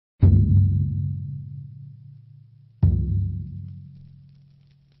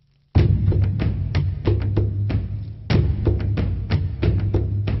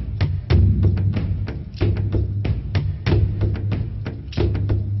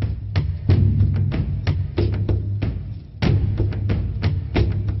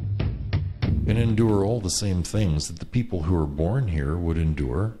endure all the same things that the people who are born here would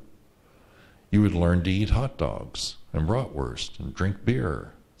endure. You would learn to eat hot dogs and bratwurst and drink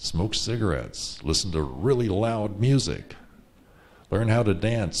beer, smoke cigarettes, listen to really loud music, learn how to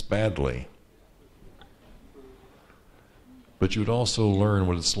dance badly. But you would also learn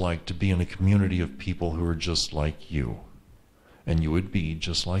what it's like to be in a community of people who are just like you, and you would be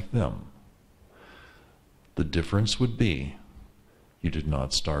just like them. The difference would be you did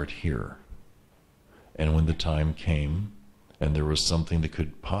not start here. And when the time came, and there was something that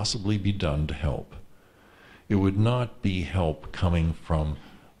could possibly be done to help, it would not be help coming from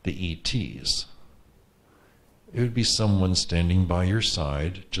the ETs. It would be someone standing by your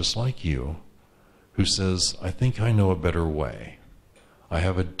side, just like you, who says, I think I know a better way. I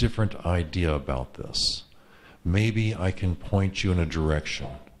have a different idea about this. Maybe I can point you in a direction.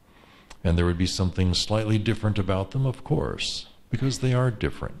 And there would be something slightly different about them, of course, because they are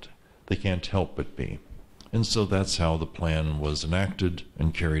different. They can't help but be. And so that's how the plan was enacted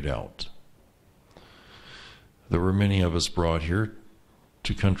and carried out. There were many of us brought here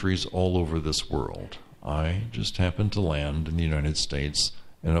to countries all over this world. I just happened to land in the United States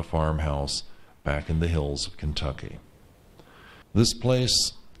in a farmhouse back in the hills of Kentucky. This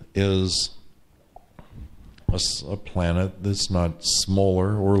place is a planet that's not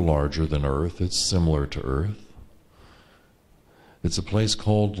smaller or larger than Earth. It's similar to Earth. It's a place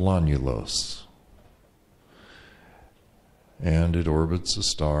called Lanulos, and it orbits a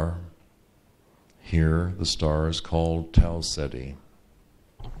star. Here, the star is called Tau Ceti.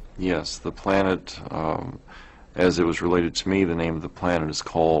 Yes, the planet, as it was related to me, the name of the planet is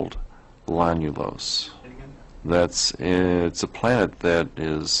called Lanulos. It's a planet that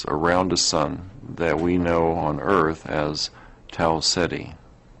is around a sun that we know on Earth as Tau Ceti.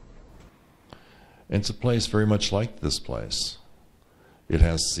 It's a place very much like this place. It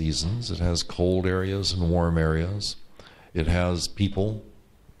has seasons, it has cold areas and warm areas. It has people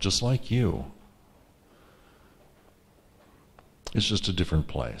just like you. It's just a different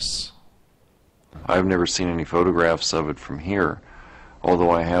place. I've never seen any photographs of it from here,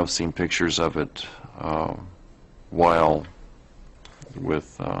 although I have seen pictures of it while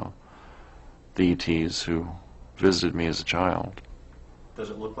with the ETs who visited me as a child. Does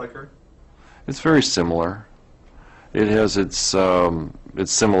it look like Earth? It's very similar. It has its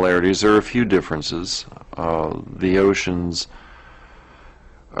similarities. There are a few differences. The oceans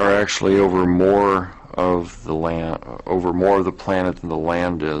are actually over more of the land, over more of the planet than the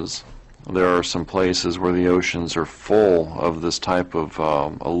land is. There are some places where the oceans are full of this type of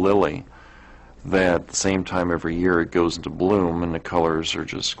a lily that at the same time every year it goes into bloom and the colors are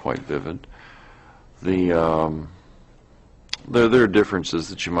just quite vivid. There are differences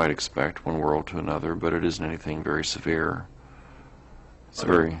that you might expect one world to another, but it isn't anything very severe. It's a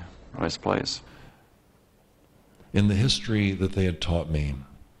very nice place. In the history that they had taught me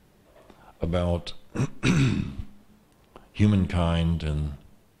about humankind and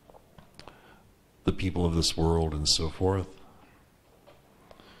the people of this world and so forth,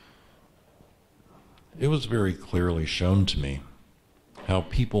 it was very clearly shown to me how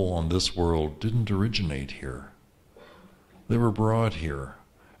people on this world didn't originate here. They were brought here,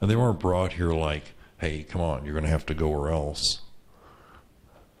 and they weren't brought here like, hey, come on, you're going to have to go or else.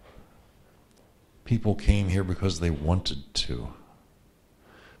 People came here because they wanted to,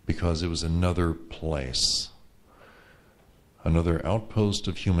 because it was another place, another outpost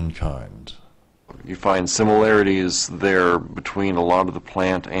of humankind. You find similarities there between a lot of the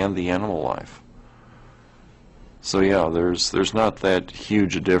plant and the animal life. So yeah, there's not that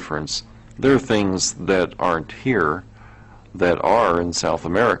huge a difference. There are things that aren't here that are in South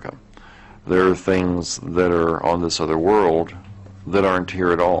America. There are things that are on this other world that aren't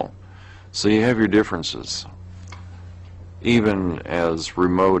here at all. So you have your differences. Even as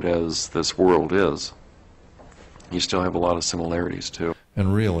remote as this world is, you still have a lot of similarities too.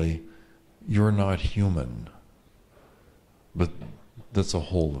 And really, you're not human. But that's a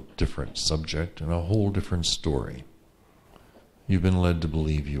whole different subject and a whole different story. You've been led to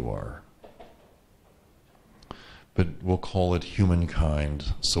believe you are. But we'll call it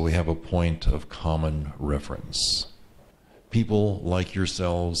humankind, so we have a point of common reference. People like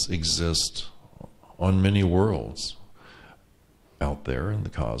yourselves exist on many worlds out there in the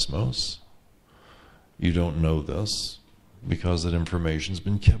cosmos. You don't know this because that information's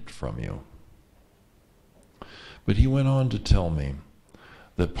been kept from you. But he went on to tell me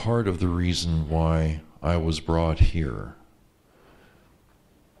that part of the reason why I was brought here,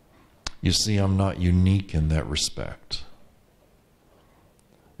 you see, I'm not unique in that respect.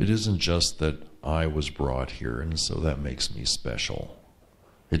 It isn't just that I was brought here and so that makes me special.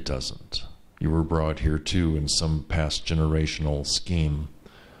 It doesn't. You were brought here too in some past generational scheme.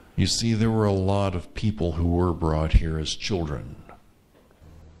 You see, there were a lot of people who were brought here as children.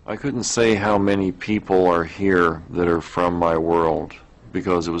 I couldn't say how many people are here that are from my world,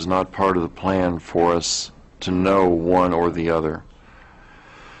 because it was not part of the plan for us to know one or the other.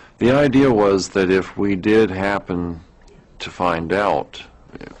 The idea was that if we did happen to find out,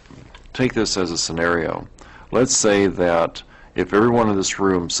 take this as a scenario. Let's say that if everyone in this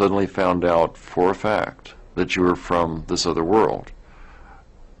room suddenly found out for a fact that you were from this other world,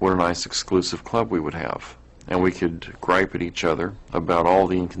 what a nice exclusive club we would have. And we could gripe at each other about all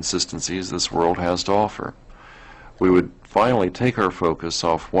the inconsistencies this world has to offer. We would finally take our focus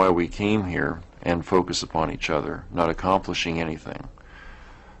off why we came here and focus upon each other, not accomplishing anything.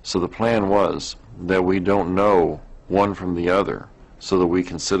 So the plan was that we don't know one from the other, so that we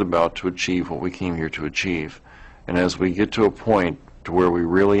can sit about to achieve what we came here to achieve. And as we get to a point to where we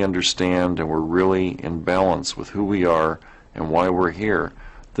really understand and we're really in balance with who we are and why we're here,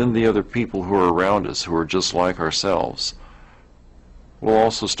 then the other people who are around us, who are just like ourselves, will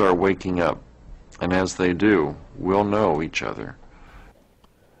also start waking up. And as they do, we'll know each other.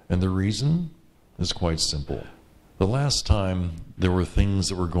 And the reason is quite simple. The last time there were things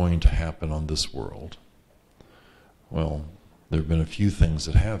that were going to happen on this world, well, there have been a few things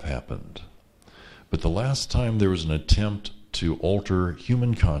that have happened. But the last time there was an attempt to alter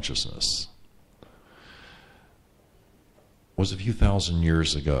human consciousness was a few thousand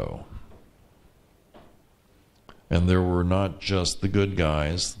years ago. And there were not just the good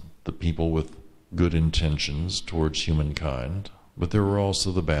guys, the people with good intentions towards humankind, but there were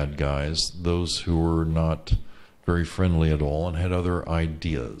also the bad guys, those who were not very friendly at all and had other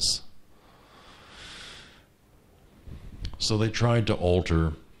ideas. So they tried to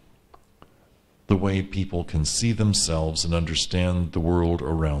alter the way people can see themselves and understand the world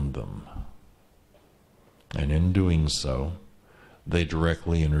around them. And in doing so, they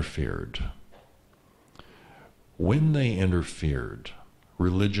directly interfered. When they interfered,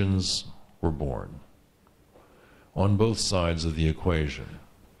 religions were born on both sides of the equation.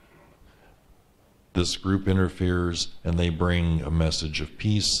 This group interferes and they bring a message of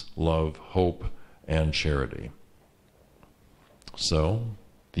peace, love, hope, and charity. So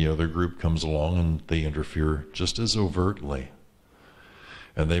the other group comes along and they interfere just as overtly.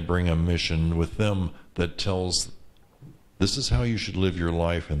 And they bring a mission with them that tells, this is how you should live your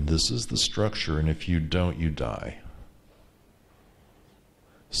life, and this is the structure, and if you don't, you die.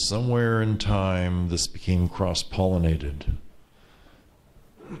 Somewhere in time, this became cross-pollinated.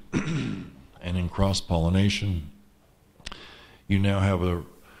 And in cross-pollination, you now have a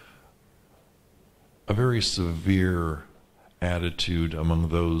very severe attitude among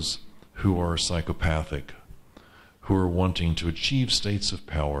those who are psychopathic, who are wanting to achieve states of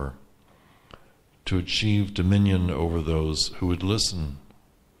power, to achieve dominion over those who would listen.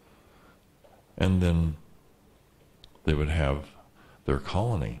 And then they would have their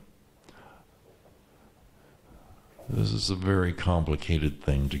colony. This is a very complicated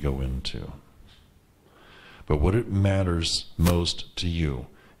thing to go into. But what it matters most to you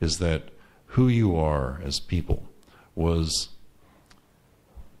is that who you are as people was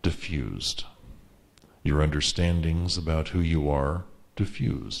diffused. Your understandings about who you are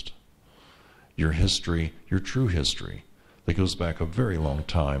diffused. Your history, your true history, that goes back a very long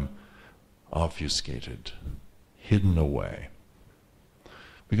time, obfuscated, hidden away.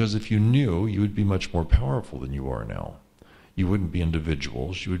 Because if you knew, you would be much more powerful than you are now. You wouldn't be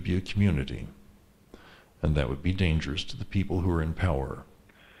individuals, you would be a community. And that would be dangerous to the people who are in power.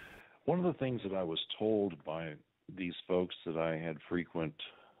 One of the things that I was told by these folks that I had frequent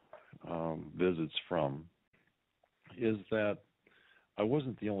visits from is that I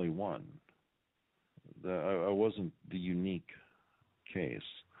wasn't the only one. That I wasn't the unique case.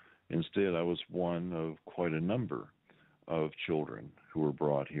 Instead, I was one of quite a number of children who were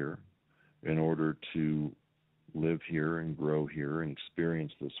brought here in order to live here and grow here and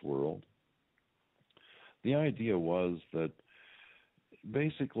experience this world. The idea was that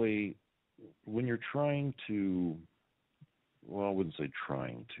basically when you're trying to, well, I wouldn't say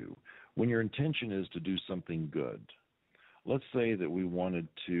trying to, when your intention is to do something good, let's say that we wanted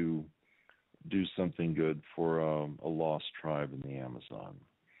to do something good for a lost tribe in the Amazon.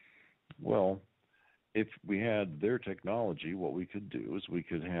 Well, if we had their technology, what we could do is we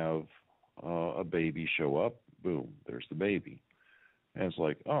could have a baby show up, boom, there's the baby. And it's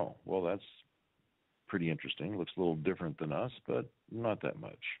like, oh, well, that's pretty interesting. Looks a little different than us, but not that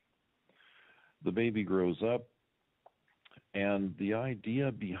much. The baby grows up, and the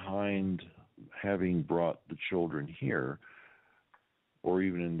idea behind having brought the children here or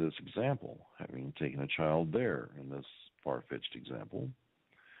even in this example, having taken a child there in this far-fetched example,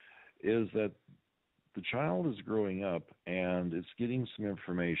 is that the child is growing up and it's getting some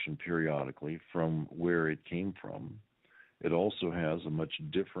information periodically from where it came from. It also has a much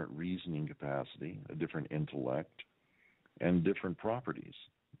different reasoning capacity, a different intellect, and different properties,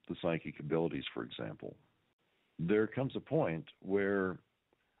 the psychic abilities, for example. There comes a point where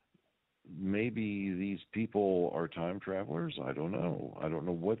maybe these people are time travelers. I don't know. I don't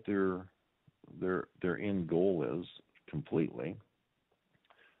know what their end goal is completely.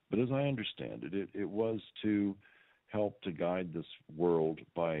 But as I understand it, it was to help to guide this world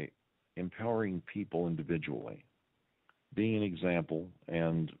by empowering people individually, being an example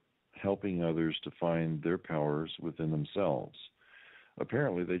and helping others to find their powers within themselves.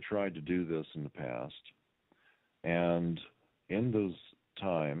 Apparently, they tried to do this in the past, and in those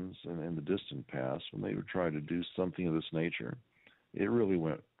times and in the distant past, when they would try to do something of this nature, it really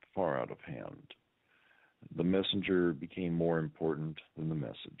went far out of hand. The messenger became more important than the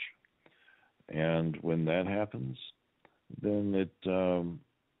message. And when that happens, then it,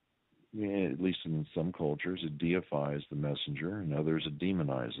 at least in some cultures, it deifies the messenger, and others it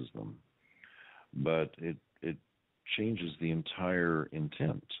demonizes them. But it changes the entire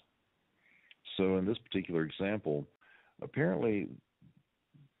intent. So in this particular example, apparently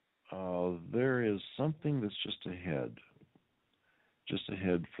there is something that's just ahead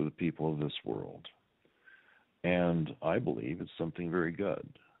for the people of this world. And I believe it's something very good.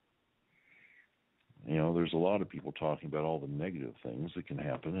 You know, there's a lot of people talking about all the negative things that can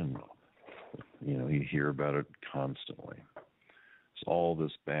happen, and, you know, you hear about it constantly. It's all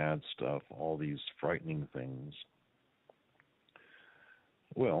this bad stuff, all these frightening things.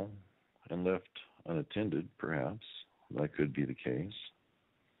 Well, and left unattended, perhaps, that could be the case.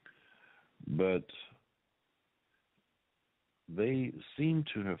 But they seem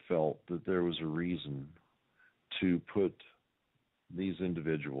to have felt that there was a reason to put these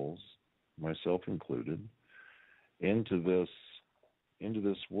individuals, myself included, into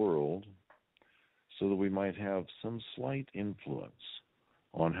this world so that we might have some slight influence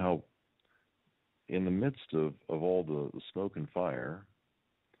on how, in the midst of all the smoke and fire,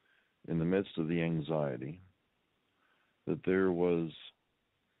 in the midst of the anxiety, that there was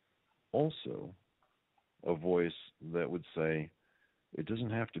also a voice that would say, it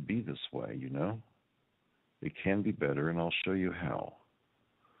doesn't have to be this way, you know. It can be better, and I'll show you how.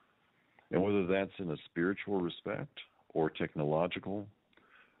 And whether that's in a spiritual respect or technological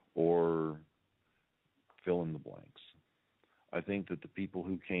or fill in the blanks, I think that the people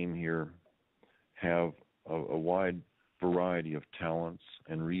who came here have a wide variety of talents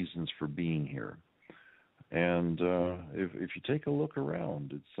and reasons for being here. And if you take a look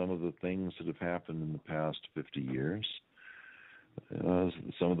around at some of the things that have happened in the past 50 years,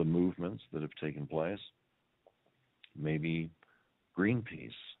 some of the movements that have taken place, maybe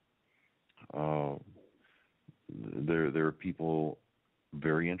Greenpeace. There are people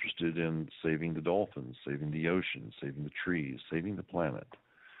very interested in saving the dolphins, saving the oceans, saving the trees, saving the planet,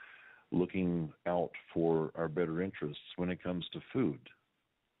 looking out for our better interests when it comes to food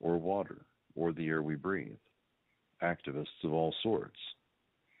or water or the air we breathe. Activists of all sorts.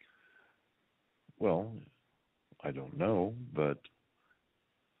 Well, I don't know, but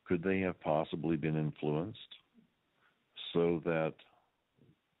could they have possibly been influenced so that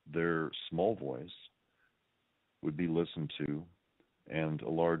their small voice would be listened to, and a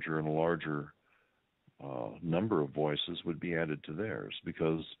larger and larger number of voices would be added to theirs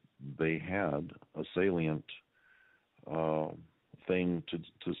because they had a salient thing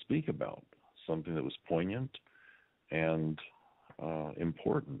to speak about, something that was poignant and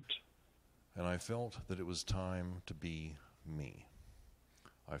important. And I felt that it was time to be me.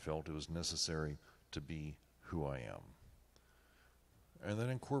 I felt it was necessary to be who I am. And that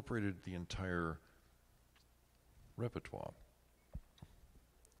incorporated the entire repertoire.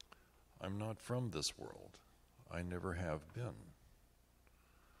 I'm not from this world. I never have been.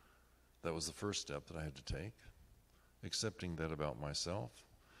 That was the first step that I had to take, accepting that about myself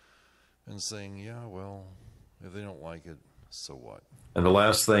and saying, yeah, well, if they don't like it, so what? And the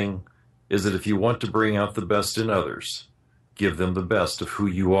last thing is that if you want to bring out the best in others, give them the best of who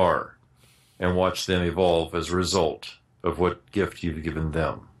you are and watch them evolve as a result of what gift you've given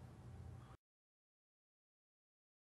them.